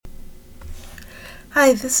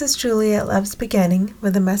Hi, this is Julie at Love's Beginning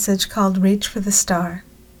with a message called Reach for the Star.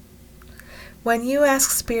 When you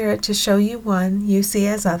ask Spirit to show you one you see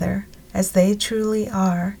as other, as they truly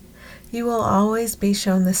are, you will always be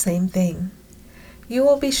shown the same thing. You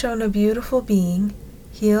will be shown a beautiful being,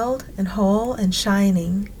 healed and whole and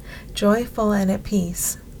shining, joyful and at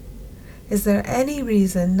peace. Is there any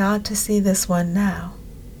reason not to see this one now?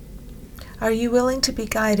 Are you willing to be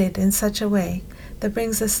guided in such a way that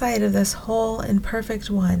brings the sight of this whole and perfect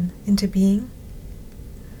one into being?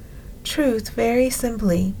 Truth, very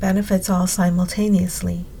simply, benefits all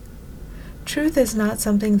simultaneously. Truth is not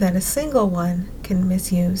something that a single one can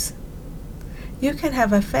misuse. You can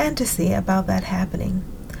have a fantasy about that happening,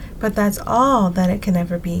 but that's all that it can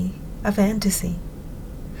ever be, a fantasy.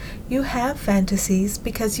 You have fantasies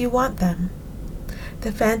because you want them.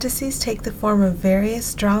 The fantasies take the form of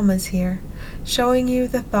various dramas here, showing you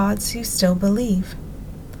the thoughts you still believe.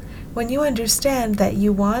 When you understand that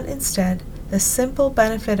you want instead the simple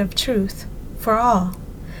benefit of truth for all,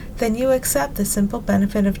 then you accept the simple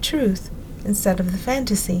benefit of truth instead of the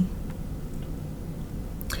fantasy.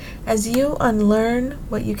 As you unlearn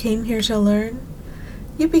what you came here to learn,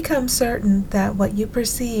 you become certain that what you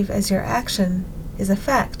perceive as your action is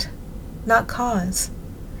effect, not cause.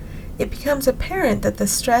 It becomes apparent that the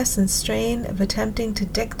stress and strain of attempting to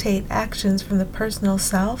dictate actions from the personal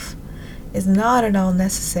self is not at all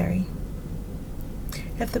necessary.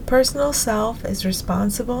 If the personal self is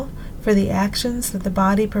responsible for the actions that the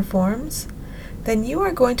body performs, then you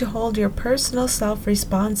are going to hold your personal self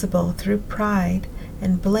responsible through pride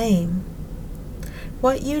and blame.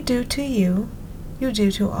 What you do to you, you do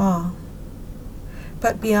to all.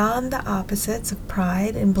 But beyond the opposites of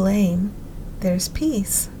pride and blame, there's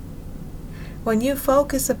peace. When you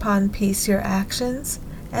focus upon peace, your actions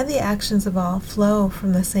and the actions of all flow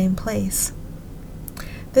from the same place.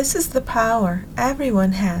 This is the power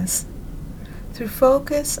everyone has. Through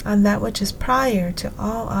focus on that which is prior to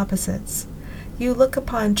all opposites, you look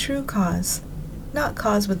upon true cause, not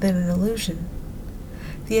cause within an illusion.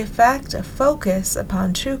 The effect of focus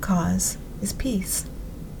upon true cause is peace.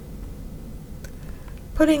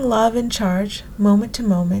 Putting love in charge, moment to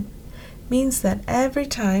moment, means that every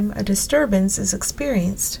time a disturbance is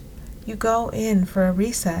experienced, you go in for a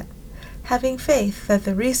reset, having faith that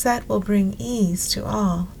the reset will bring ease to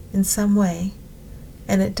all in some way,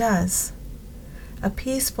 and it does. A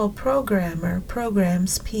peaceful programmer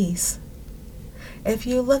programs peace. If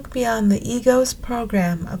you look beyond the ego's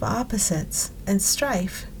program of opposites and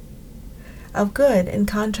strife, of good in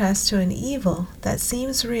contrast to an evil that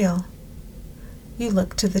seems real, you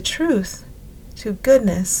look to the truth, to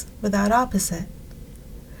goodness without opposite.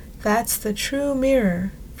 That's the true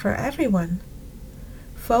mirror for everyone.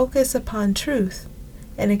 Focus upon truth,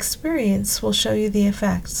 and experience will show you the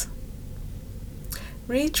effects.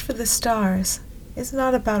 Reach for the stars is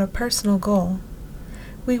not about a personal goal.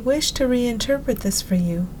 We wish to reinterpret this for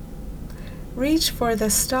you. Reach for the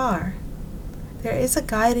star. There is a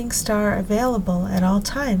guiding star available at all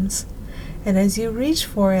times, and as you reach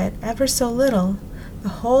for it ever so little, the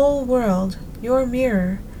whole world, your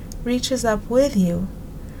mirror, reaches up with you,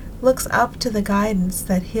 looks up to the guidance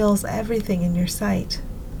that heals everything in your sight.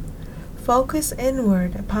 Focus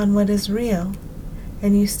inward upon what is real,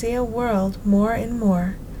 and you see a world more and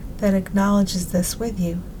more that acknowledges this with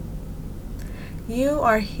you. You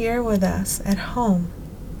are here with us at home,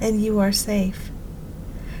 and you are safe.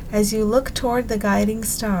 As you look toward the guiding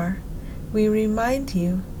star, we remind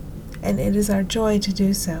you, and it is our joy to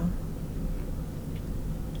do so.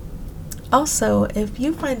 Also, if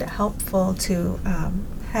you find it helpful to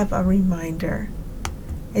have a reminder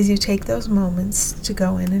as you take those moments to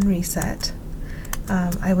go in and reset,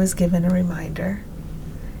 I was given a reminder,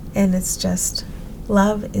 and it's just,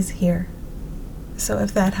 love is here. So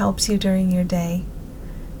if that helps you during your day,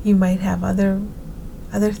 you might have other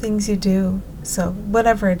things you do, so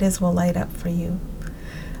whatever it is will light up for you.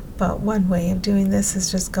 But one way of doing this is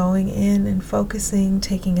just going in and focusing,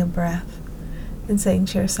 taking a breath, and saying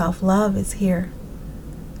to yourself, love is here,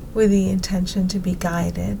 with the intention to be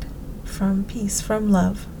guided from peace, from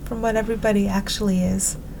love, from what everybody actually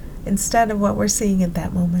is, instead of what we're seeing at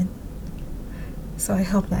that moment. So I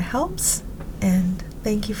hope that helps, and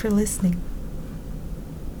thank you for listening.